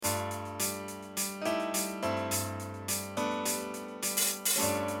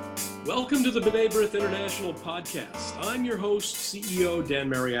Welcome to the B'nai B'rith International podcast. I'm your host, CEO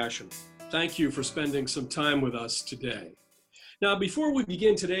Dan Mariaschin. Thank you for spending some time with us today. Now, before we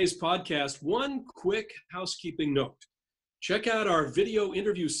begin today's podcast, one quick housekeeping note. Check out our video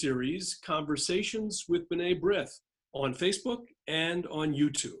interview series, Conversations with B'nai B'rith, on Facebook and on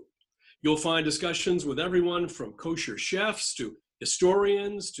YouTube. You'll find discussions with everyone from kosher chefs to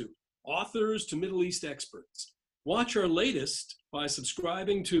historians to authors to Middle East experts. Watch our latest by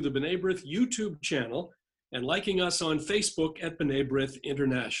subscribing to the B'nai B'rith YouTube channel and liking us on Facebook at B'nai B'rith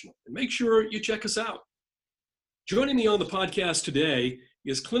International. And make sure you check us out. Joining me on the podcast today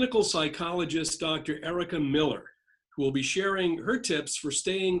is clinical psychologist Dr. Erica Miller, who will be sharing her tips for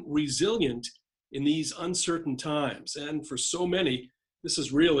staying resilient in these uncertain times. And for so many, this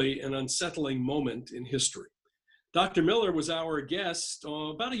is really an unsettling moment in history. Dr. Miller was our guest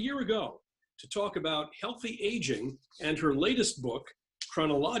about a year ago to talk about healthy aging and her latest book,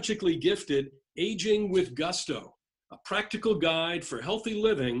 Chronologically Gifted, Aging with Gusto, a practical guide for healthy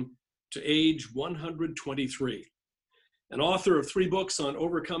living to age 123. An author of 3 books on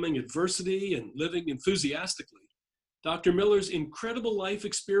overcoming adversity and living enthusiastically, Dr. Miller's incredible life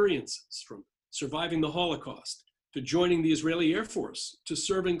experiences, from surviving the Holocaust to joining the Israeli Air Force to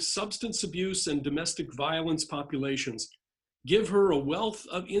serving substance abuse and domestic violence populations, give her a wealth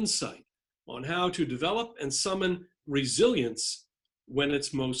of insight on how to develop and summon resilience when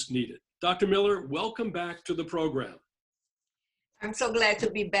it's most needed. Dr. Miller, welcome back to the program. I'm so glad to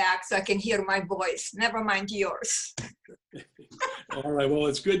be back so I can hear my voice, never mind yours. All right, well,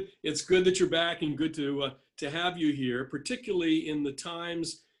 it's good that you're back and good to have you here, particularly in the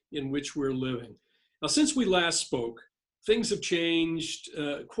times in which we're living. Now, since we last spoke, things have changed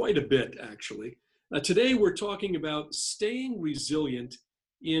quite a bit, actually. Today, we're talking about staying resilient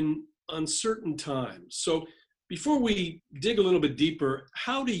in uncertain times. So before we dig a little bit deeper,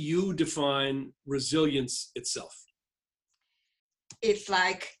 how do you define resilience itself? It's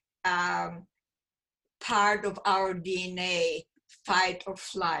like part of our DNA, fight or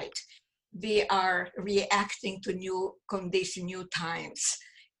flight. We are reacting to new conditions, new times.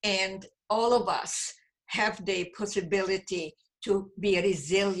 And all of us have the possibility to be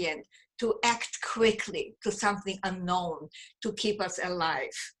resilient, to act quickly to something unknown, to keep us alive.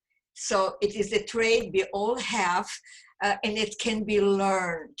 So it is a trait we all have, and it can be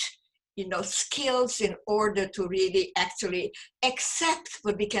learned. Skills in order to really actually accept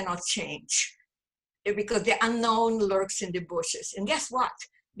what we cannot change, because the unknown lurks in the bushes. And guess what?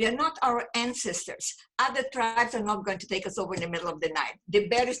 We are not our ancestors. Other tribes are not going to take us over in the middle of the night. The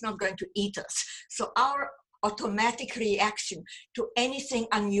bear is not going to eat us. So our automatic reaction to anything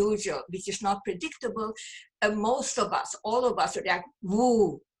unusual, which is not predictable, most of us, all of us react,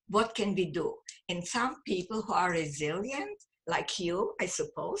 woo, what can we do? And some people who are resilient, like you, I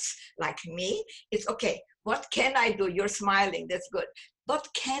suppose, like me, it's okay. What can I do? You're smiling, that's good. What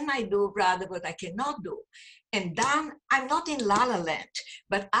can I do rather what I cannot do? And then I'm not in La La Land,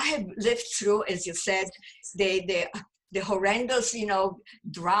 but I have lived through, as you said, the horrendous,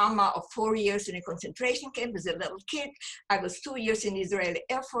 drama of 4 years in a concentration camp as a little kid. I was 2 years in the Israeli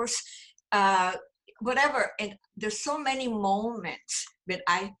Air Force, whatever. And there's so many moments that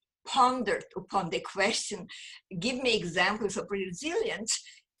I pondered upon the question, give me examples of resilience.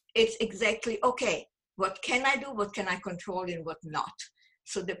 It's exactly, okay, what can I do? What can I control and what not?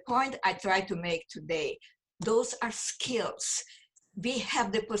 So the point I try to make today, those are skills. We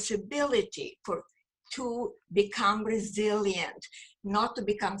have the possibility to become resilient, not to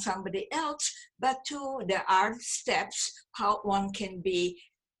become somebody else, but there are steps how one can be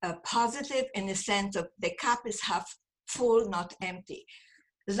positive in the sense of the cup is half full, not empty.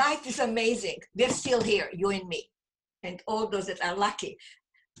 Life is amazing. We're still here, you and me, and all those that are lucky.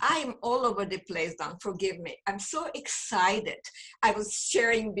 I'm all over the place, Don, forgive me. I'm so excited. I was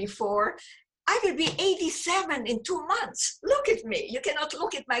sharing before, I will be 87 in 2 months. Look at me. You cannot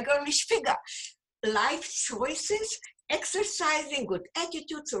look at my girlish figure. Life choices, exercising, good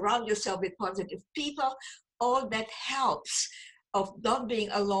attitude, surround yourself with positive people, all that helps of not being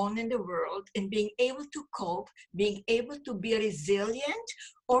alone in the world and being able to cope, being able to be resilient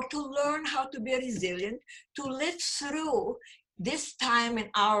or to learn how to be resilient, to live through this time in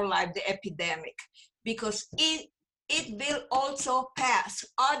our life, the epidemic, because it will also pass.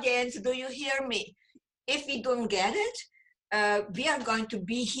 Audience, do you hear me? If we don't get it, we are going to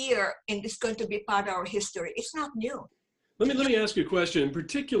be here and it's going to be part of our history. It's not new. Let me ask you a question in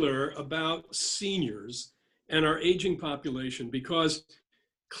particular about seniors and our aging population, because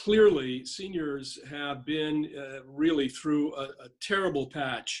clearly seniors have been really through a terrible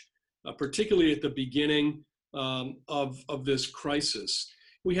patch, particularly at the beginning of this crisis.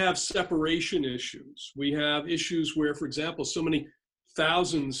 We have separation issues. We have issues where, for example, so many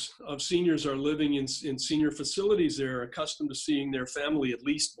thousands of seniors are living in senior facilities. They're accustomed to seeing their family at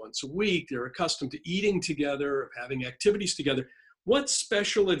least once a week. They're accustomed to eating together, having activities together. What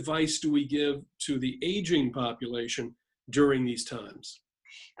special advice do we give to the aging population during these times?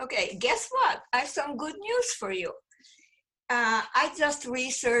 Okay, guess what? I have some good news for you. I just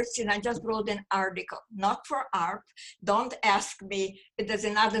researched and I just wrote an article, not for ARP. Don't ask me. There's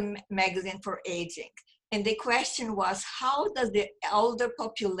another magazine for aging. And the question was, how does the elder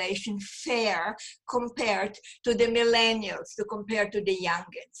population fare compared to the millennials, compared to the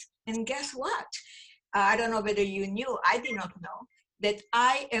youngins? And guess what? I don't know whether you knew, I did not know, that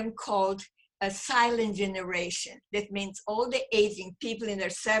I am called a silent generation. That means all the aging people in their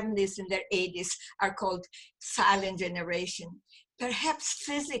 70s and their 80s are called silent generation. Perhaps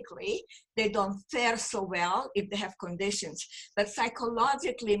physically, they don't fare so well if they have conditions, but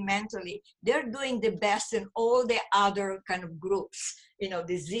psychologically, mentally, they're doing the best in all the other kind of groups,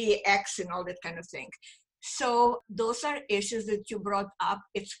 the Z, X, and all that kind of thing. So those are issues that you brought up.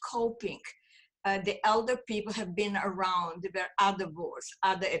 It's coping. The elder people have been around. There were other wars,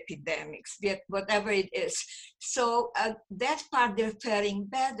 other epidemics, whatever it is. So that part they're faring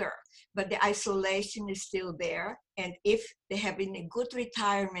better, but the isolation is still there. And if they have in a good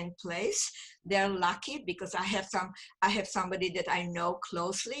retirement place, they're lucky because I have somebody that I know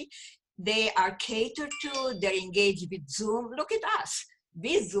closely. They are catered to. They're engaged with Zoom. Look at us,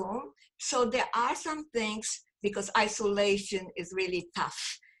 we Zoom. So there are some things because isolation is really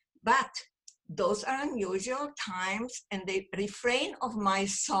tough, but those are unusual times, and the refrain of my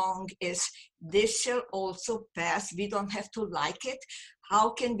song is, this shall also pass. We don't have to like it.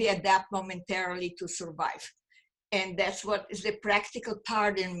 How can we adapt momentarily to survive? And that's what is the practical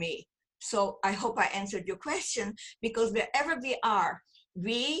part in me. So I hope I answered your question, because wherever we are,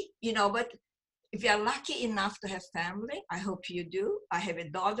 but if you are lucky enough to have family, I hope you do. I have a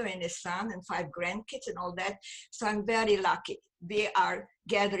daughter and a son and 5 grandkids and all that. So I'm very lucky. We are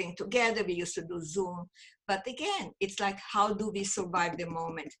gathering together. We used to do Zoom. But again, it's like, how do we survive the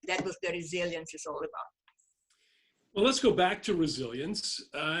moment? That was the resilience is all about. Well, let's go back to resilience.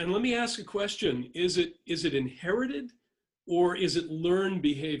 And let me ask a question. Is it inherited or is it learned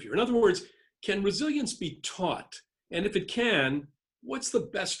behavior? In other words, can resilience be taught? And if it can, what's the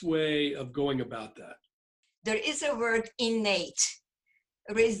best way of going about that? There is a word, innate.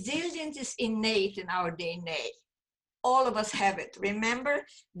 Resilience is innate in our DNA. All of us have it. Remember,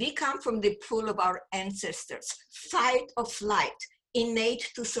 we come from the pool of our ancestors, fight or flight,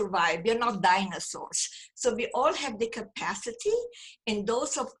 innate to survive. We're not dinosaurs. So we all have the capacity, and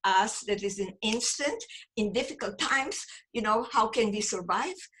those of us that is an instant, in difficult times, how can we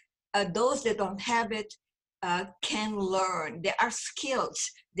survive? Those that don't have it can learn. There are skills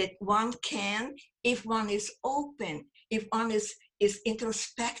that one can, if one is open, if one is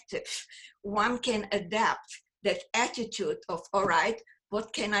introspective, one can adapt. That attitude of, all right,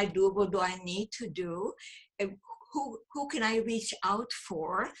 what can I do? What do I need to do? Who can I reach out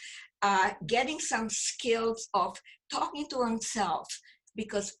for? Getting some skills of talking to oneself,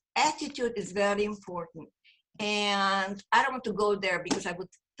 because attitude is very important. And I don't want to go there because I would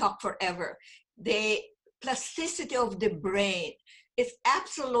talk forever. The plasticity of the brain is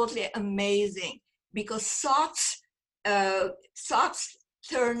absolutely amazing, because thoughts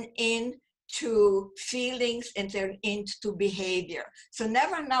turn into feelings and turn into behavior. So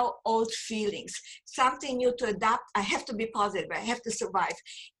never allow old feelings, something new to adapt. I have to be positive, I have to survive.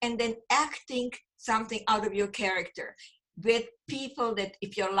 And then acting something out of your character with people that,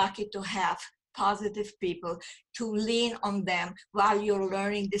 if you're lucky to have positive people, to lean on them while you're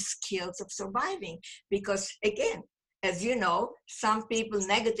learning the skills of surviving. Because again, as you know, some people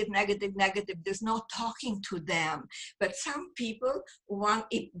negative, there's no talking to them. But some people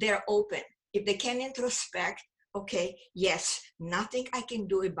if they're open, if they can introspect, okay, yes, nothing I can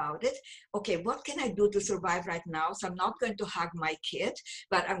do about it. Okay, what can I do to survive right now? So I'm not going to hug my kid,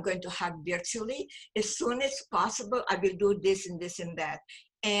 but I'm going to hug virtually. As soon as possible, I will do this and this and that.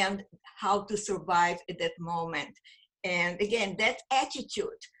 And how to survive at that moment. And again, that attitude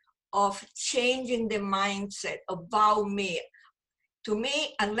of changing the mindset about me. To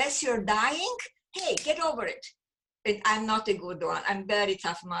me, unless you're dying, hey, get over it. And I'm not a good one. I'm very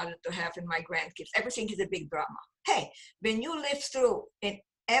tough mother to have in my grandkids. Everything is a big drama. Hey, when you live through, and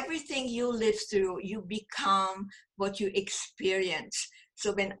everything you live through, you become what you experience.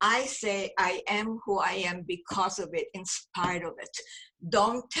 So when I say I am who I am because of it, in spite of it,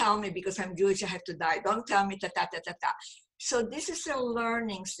 don't tell me because I'm Jewish I have to die. Don't tell me ta ta ta ta ta. So this is a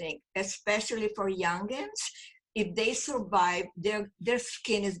learning thing, especially for youngins. if they survive, their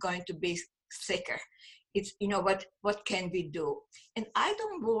skin is going to be thicker. It's, what can we do? And I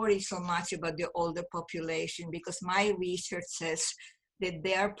don't worry so much about the older population, because my research says that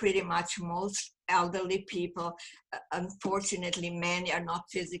they are pretty much most elderly people. Unfortunately, many are not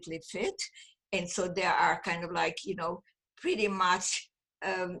physically fit. And so they are kind of like, pretty much,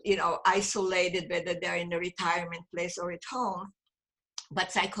 isolated, whether they're in a retirement place or at home.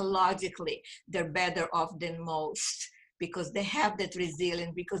 But psychologically, they're better off than most, because they have that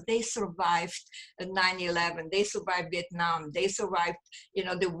resilience, because they survived 9/11, they survived Vietnam, they survived,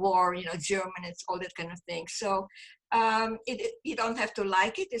 the war, Germany, it's all that kind of thing. So you don't have to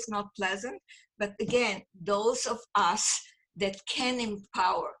like it, it's not pleasant. But again, those of us that can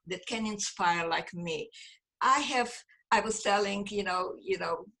empower, that can inspire like me. I was telling,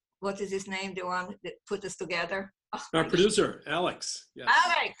 what is his name, the one that put us together? Oh, Our producer, Alex. Yes.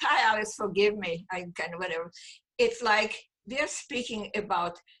 Alex, hi Alex, forgive me. I kind of whatever. It's like they're speaking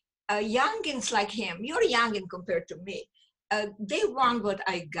about youngins like him. You're youngin compared to me. They want what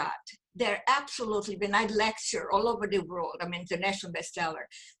I got. They're absolutely, when I lecture all over the world, I'm an international bestseller,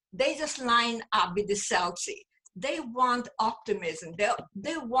 they just line up with the selfie. They want optimism.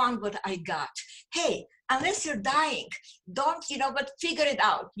 They want what I got. Hey, unless you're dying, don't, but figure it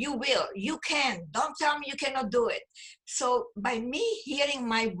out. You will, you can. Don't tell me you cannot do it. So by me hearing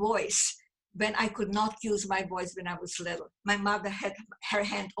my voice, when I could not use my voice when I was little, my mother had her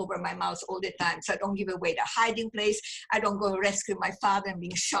hand over my mouth all the time. So I don't give away the hiding place. I don't go rescue my father and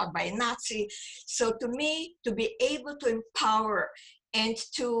being shot by a Nazi. So to me, to be able to empower and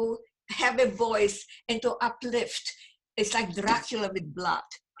to have a voice and to uplift, it's like Dracula with blood.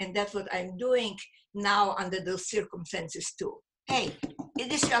 And that's what I'm doing now under those circumstances too. Hey,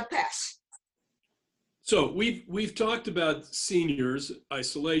 it shall pass. So we've talked about seniors,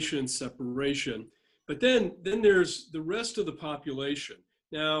 isolation, separation, but then there's the rest of the population.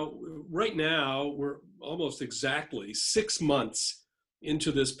 Now, right now, we're almost exactly 6 months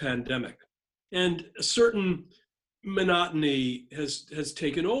into this pandemic, and a certain monotony has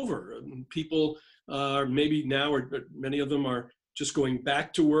taken over. People are maybe now, or many of them are just going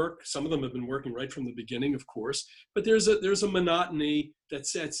back to work. Some of them have been working right from the beginning, of course, but there's a monotony that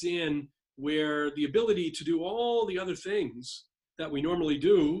sets in where the ability to do all the other things that we normally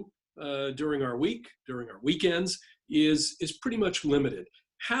do during our week, during our weekends, is pretty much limited.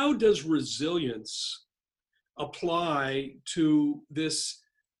 How does resilience apply to this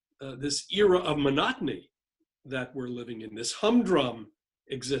era of monotony that we're living in, this humdrum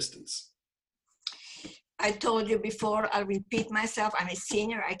existence? I told you before, I'll repeat myself, I'm a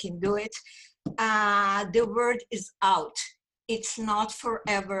senior, I can do it. The word is out. It's not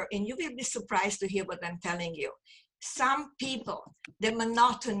forever, and you will be surprised to hear what I'm telling you. Some people, the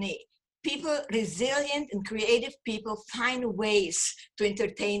monotony, people, resilient and creative people find ways to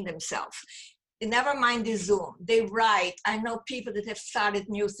entertain themselves. Never mind the Zoom, they write. I know people that have started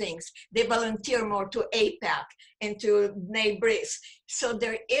new things. They volunteer more to APAC and to NABRIS. So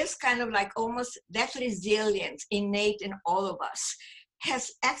there is kind of like almost that resilience innate in all of us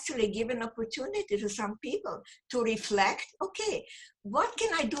has actually given opportunity to some people to reflect, okay, what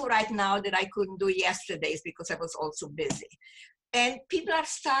can I do right now that I couldn't do yesterday because I was also busy? And people are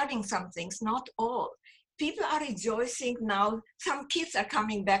starting some things, not all. People are rejoicing now. Some kids are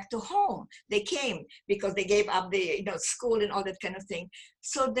coming back to home. They came because they gave up the school and all that kind of thing.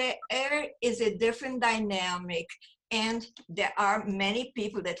 So there is a different dynamic. And there are many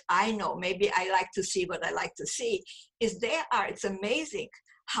people that I know, maybe I like to see what I like to see, it's amazing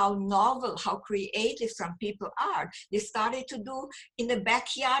how novel, how creative some people are. They started to do in the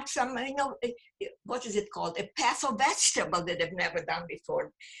backyard some, what is it called? A pass of vegetable that they've never done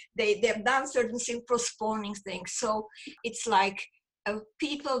before. They've done certain things, postponing things. So it's like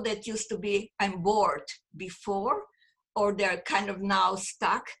people that used to be, I'm bored before, or they're kind of now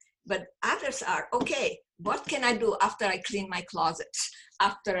stuck, but others are, okay, what can I do after I clean my closets?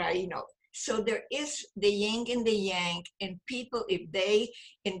 After I, so there is the yin and the yang, and people,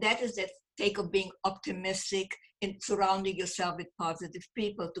 and that is that take of being optimistic and surrounding yourself with positive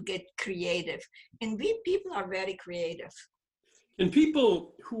people to get creative. And we people are very creative. And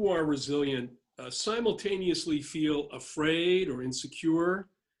people who are resilient simultaneously feel afraid or insecure.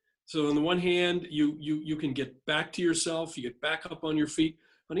 So on the one hand, you can get back to yourself, you get back up on your feet.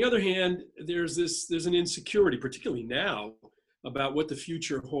 On the other hand, there's an insecurity, particularly now, about what the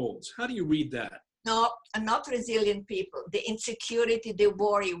future holds. How do you read that? No, not resilient people. The insecurity, the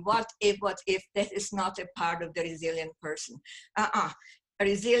worry, what if, that is not a part of the resilient person.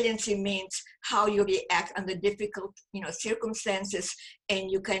 resiliency means how you react under difficult, circumstances,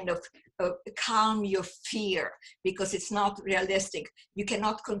 and you kind of calm your fear because it's not realistic. You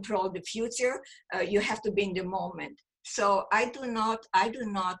cannot control the future. You have to be in the moment. So I do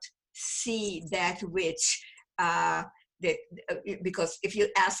not see that which because if you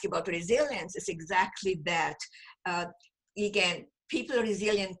ask about resilience, it's exactly that. Again,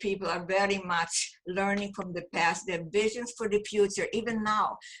 resilient people are very much learning from the past. They have visions for the future, even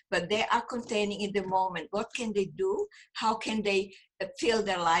now, but they are containing in the moment. What can they do? How can they feel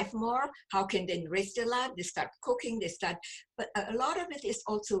their life more? How can they enrich their life? They start cooking, but a lot of it is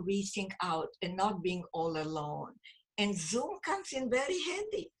also reaching out and not being all alone. And Zoom comes in very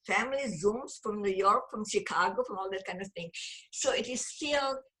handy. Family Zooms from New York, from Chicago, from all that kind of thing. So it is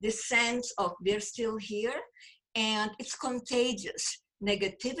still the sense of they're still here, and it's contagious.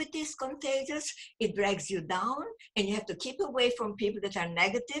 Negativity is contagious. It drags you down, and you have to keep away from people that are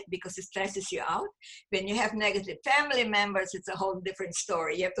negative because it stresses you out. When you have negative family members, it's a whole different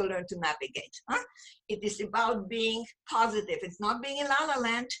story. You have to learn to navigate. It is about being positive. It's not being in La La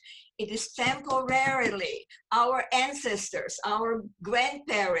Land. It is temporarily. Our ancestors, our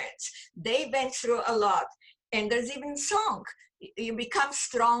grandparents, they went through a lot. And there's even song. You become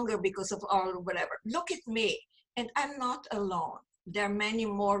stronger because of all whatever. Look at me. And I'm not alone. There are many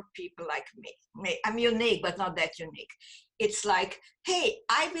more people like me. I'm unique, but not that unique. It's like, hey,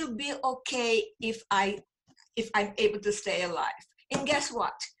 I will be okay if I'm able to stay alive. And guess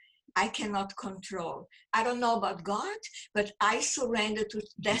what? I cannot control. I don't know about God, but I surrender to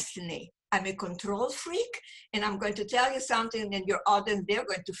destiny. I'm a control freak, and I'm going to tell you something, and your audience, they're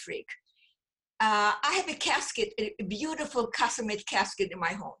going to freak. I have a casket, a beautiful custom-made casket in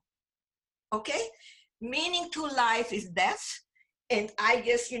my home. Okay? Meaning to life is death. And I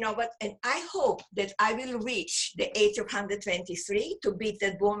guess, and I hope that I will reach the age of 123 to beat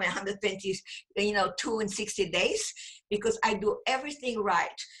that woman 122 in 60 days, because I do everything right.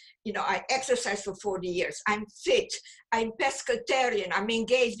 I exercise for 40 years. I'm fit. I'm pescatarian. I'm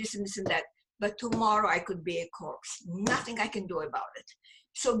engaged, this and this and that. But tomorrow I could be a corpse. Nothing I can do about it.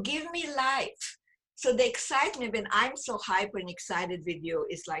 So give me life. So the excitement when I'm so hyper and excited with you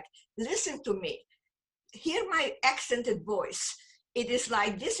is like, listen to me. Hear my accented voice. It is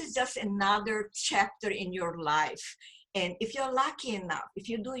like, this is just another chapter in your life. And if you're lucky enough, if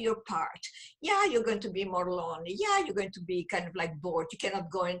you do your part, yeah, you're going to be more lonely. Yeah, you're going to be kind of like bored. You cannot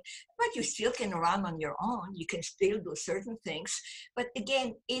go in, but you still can run on your own. You can still do certain things. But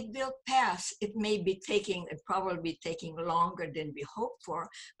again, it will pass. It may be probably taking longer than we hoped for.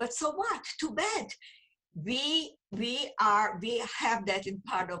 But so what? Too bad. We have that in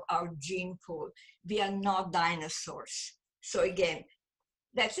part of our gene pool. We are not dinosaurs. So again,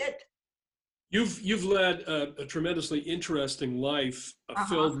 that's it. You've led a tremendously interesting life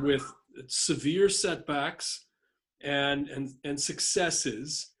filled with severe setbacks and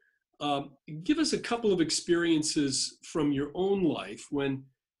successes. Give us a couple of experiences from your own life when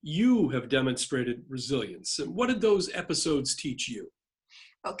you have demonstrated resilience. And what did those episodes teach you?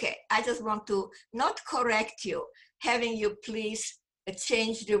 Okay, I just want to not correct you, having you please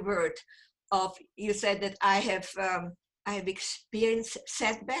change the word of, you said that I have experienced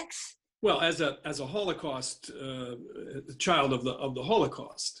setbacks. Well, as a Holocaust child of the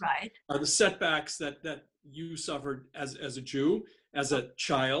Holocaust, right? The setbacks that you suffered as a Jew, as a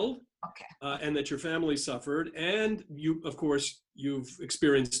child, okay, and that your family suffered, and you, of course, you've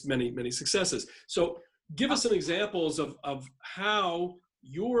experienced many successes. So, give us some examples of how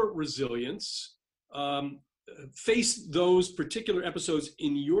your resilience faced those particular episodes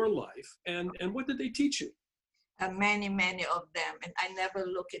in your life, and what did they teach you? Many of them, and I never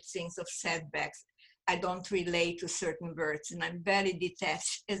look at things of setbacks. I don't relate to certain words, and I'm very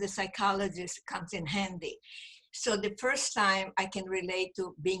detached. As a psychologist, it comes in handy. So the first time I can relate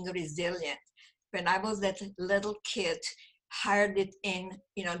to being resilient, when I was that little kid, hired it in,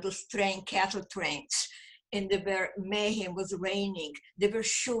 those cattle trains, and they were mayhem, was raining, they were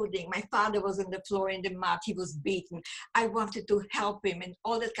shooting, my father was on the floor in the mud, he was beaten, I wanted to help him and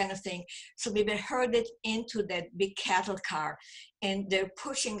all that kind of thing. So we were herded into that big cattle car, and they're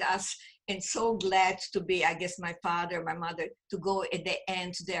pushing us, and so glad to be, I guess my father, my mother, to go at the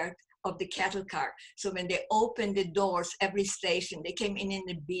end there of the cattle car. So when they opened the doors, every station, they came in and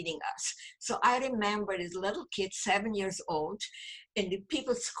they're beating us. So I remember this little kid, 7 years old, and the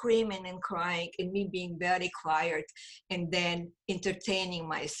people screaming and crying, and me being very quiet, and then entertaining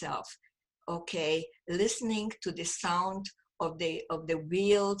myself. Okay, listening to the sound of the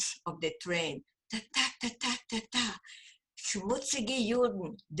wheels of the train, ta ta ta ta ta ta, schmutzige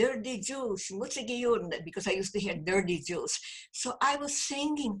Juden, dirty Jews, schmutzige Juden, because I used to hear dirty Jews. So I was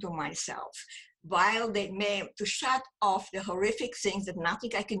singing to myself while they may to shut off the horrific things that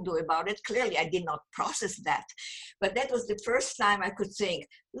nothing I can do about it. Clearly, I did not process that. But that was the first time I could think,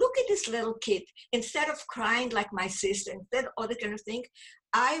 look at this little kid. Instead of crying like my sister, instead of all that kind of thing,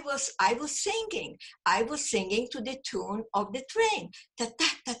 I was singing. I was singing to the tune of the train. Ta ta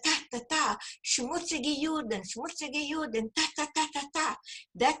ta ta ta ta, schmutzige Juden, ta ta ta ta ta.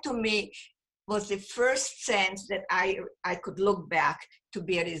 That to me was the first sense that I could look back to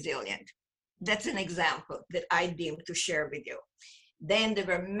be resilient. That's an example that I deemed to share with you. Then there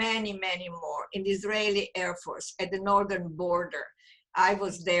were many, many more. In the Israeli Air Force, at the northern border, I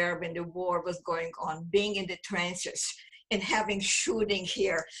was there when the war was going on, being in the trenches and having shooting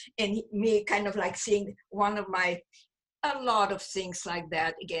here, and me kind of like seeing a lot of things like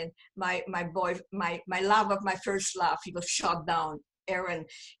that. Again, my love of my first love, he was shot down. Aaron,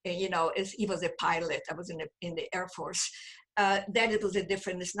 he was a pilot. I was in the Air Force. That it was a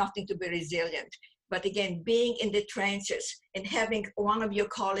different, it's nothing to be resilient. But again, being in the trenches and having one of your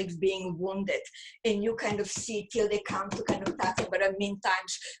colleagues being wounded, and you kind of see till they come to kind of touch it, but in meantime,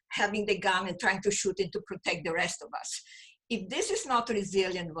 having the gun and trying to shoot it to protect the rest of us. If this is not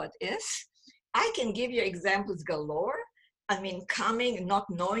resilient, what is? I can give you examples galore. I mean, coming, not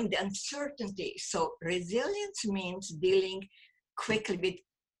knowing the uncertainty. So resilience means dealing quickly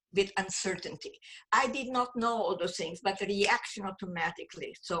with uncertainty. I did not know all those things, but the reaction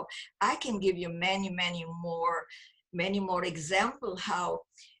automatically. So I can give you many, many more examples how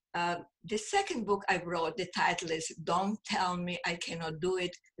the second book I wrote, the title is Don't Tell Me I Cannot Do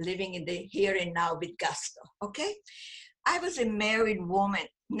It, Living in the Here and Now with Gusto, okay? I was a married woman.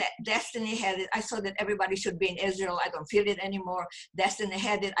 Destiny had it. I saw that everybody should be in Israel. I don't feel it anymore. Destiny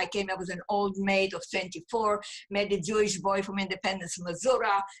had it. I was an old maid of 24, met a Jewish boy from Independence, Missouri.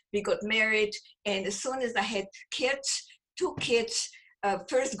 We got married. And as soon as I had two kids,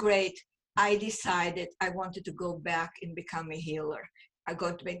 first grade, I decided I wanted to go back and become a healer. I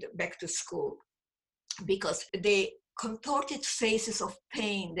got back to school because the contorted faces of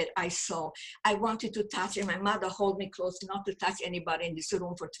pain that I saw, I wanted to touch, and my mother held me close not to touch anybody in this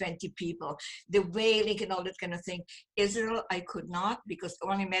room for 20 people. The wailing and all that kind of thing. Israel, I could not, because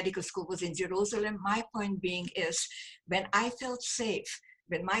only medical school was in Jerusalem. My point being is, when I felt safe,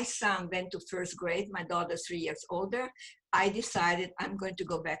 when my son went to first grade, my daughter 3 years older, I decided I'm going to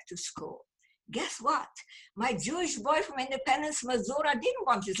go back to school. Guess what? My Jewish boy from Independence, Missouri didn't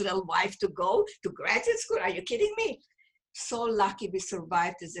want his little wife to go to graduate school. Are you kidding me? So lucky we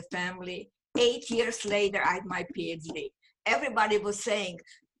survived as a family. 8 years later, I had my PhD. Everybody was saying,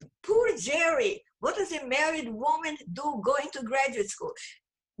 poor Jerry, what does a married woman do going to graduate school?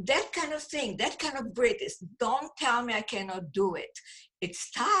 That kind of thing, that kind of British. Don't tell me I cannot do it.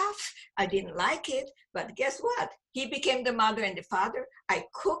 It's tough. I didn't like it, but guess what? He became the mother and the father. I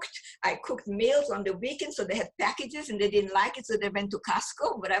cooked meals on the weekend, so they had packages and they didn't like it, so they went to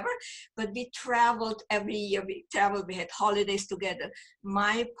Costco, whatever. But we traveled every year. We had holidays together.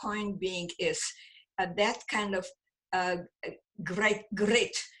 My point being is that kind of great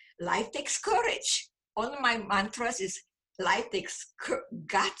grit. Life takes courage. One of my mantras is life takes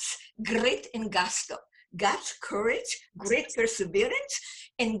guts, grit, and gusto. Guts, courage, grit, perseverance,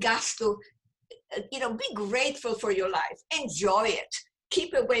 and gusto. Be grateful for your life. Enjoy it.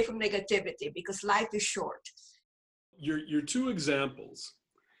 Keep away from negativity because life is short. Your two examples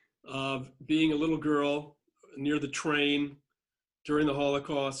of being a little girl near the train during the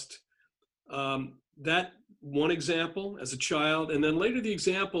Holocaust, that one example as a child, and then later the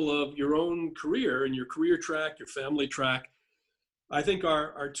example of your own career and your career track, your family track, I think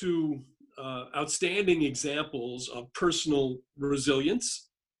are two outstanding examples of personal resilience.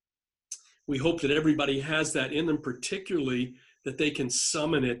 We hope that everybody has that in them, particularly that they can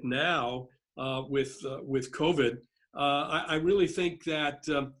summon it now with COVID. I really think that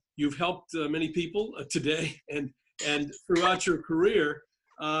you've helped many people today and throughout your career.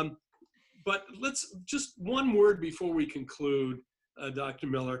 But let's just one word before we conclude, Dr.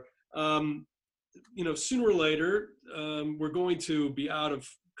 Miller. Sooner or later, we're going to be out of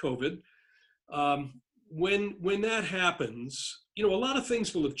COVID. When that happens, a lot of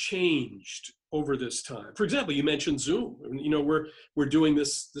things will have changed over this time. For example, you mentioned Zoom. We're doing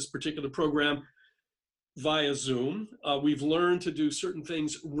this particular program via Zoom. We've learned to do certain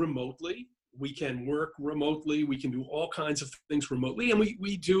things remotely. We can work remotely. We can do all kinds of things remotely. And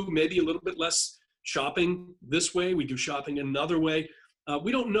we do maybe a little bit less shopping this way. We do shopping another way.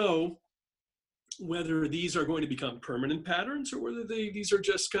 We don't know whether these are going to become permanent patterns or whether these are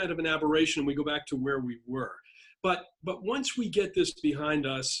just kind of an aberration and we go back to where we were. But once we get this behind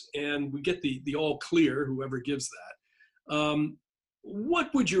us and we get the all clear, whoever gives that,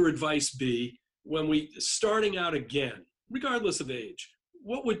 what would your advice be when we starting out again, regardless of age?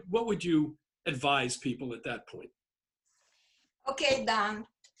 What would you advise people at that point? Okay, Dan,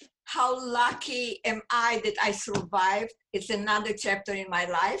 how lucky am I that I survived? It's another chapter in my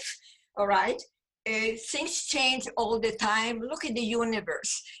life, all right? Things change all the time. Look at the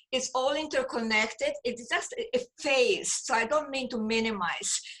universe. It's all interconnected. It's just a phase. So I don't mean to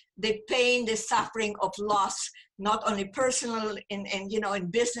minimize the pain, the suffering of loss, not only personal and in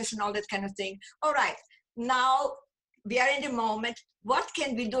business and all that kind of thing. All right, now we are in the moment. What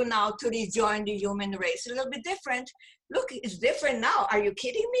can we do now to rejoin the human race? A little bit different. Look, it's different now. Are you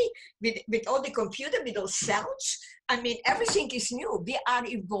kidding me? With all the computer, with those cells? I mean, everything is new. We are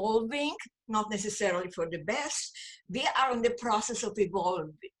evolving, not necessarily for the best. We are in the process of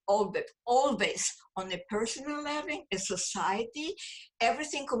evolving, always on a personal level, a society.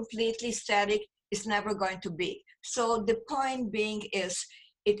 Everything completely static is never going to be. So the point being is,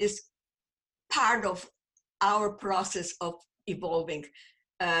 it is part of our process of evolving.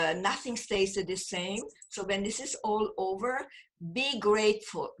 Nothing stays the same. So when this is all over, be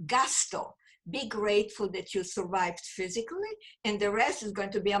grateful, gusto. Be grateful that you survived physically, and the rest is going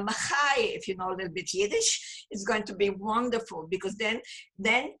to be a machai. If you know a little bit Yiddish, it's going to be wonderful, because then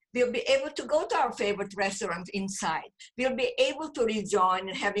we'll be able to go to our favorite restaurant inside. We'll be able to rejoin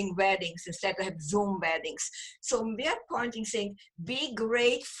and having weddings instead of have Zoom weddings. So we are pointing, saying, be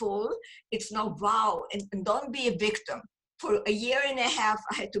grateful. It's no wow, and don't be a victim. For a year and a half,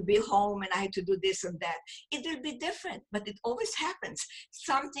 I had to be home and I had to do this and that. It will be different, but it always happens.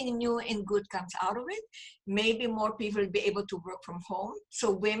 Something new and good comes out of it. Maybe more people will be able to work from home. So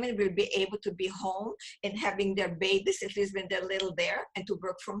women will be able to be home and having their babies, at least when they're little there, and to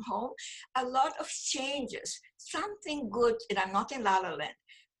work from home. A lot of changes. Something good, and I'm not in La La Land.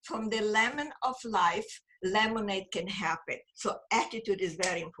 From the lemon of life, lemonade can happen. So attitude is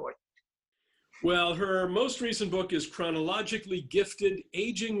very important. Well, her most recent book is Chronologically Gifted,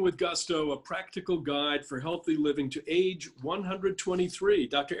 Aging with Gusto, a practical guide for healthy living to age 123.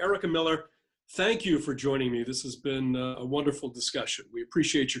 Dr. Erica Miller, thank you for joining me. This has been a wonderful discussion. We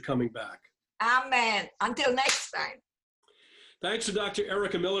appreciate your coming back. Amen. Until next time. Thanks to Dr.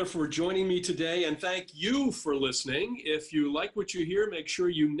 Erica Miller for joining me today, and thank you for listening. If you like what you hear, make sure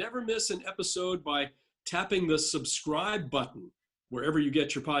you never miss an episode by tapping the subscribe button wherever you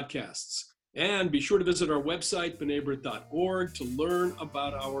get your podcasts. And be sure to visit our website, b'nai-b'rith.org, to learn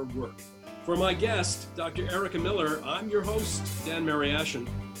about our work. For my guest, Dr. Erica Miller, I'm your host, Dan Mariaschin.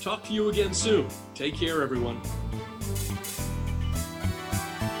 Talk to you again soon. Take care, everyone.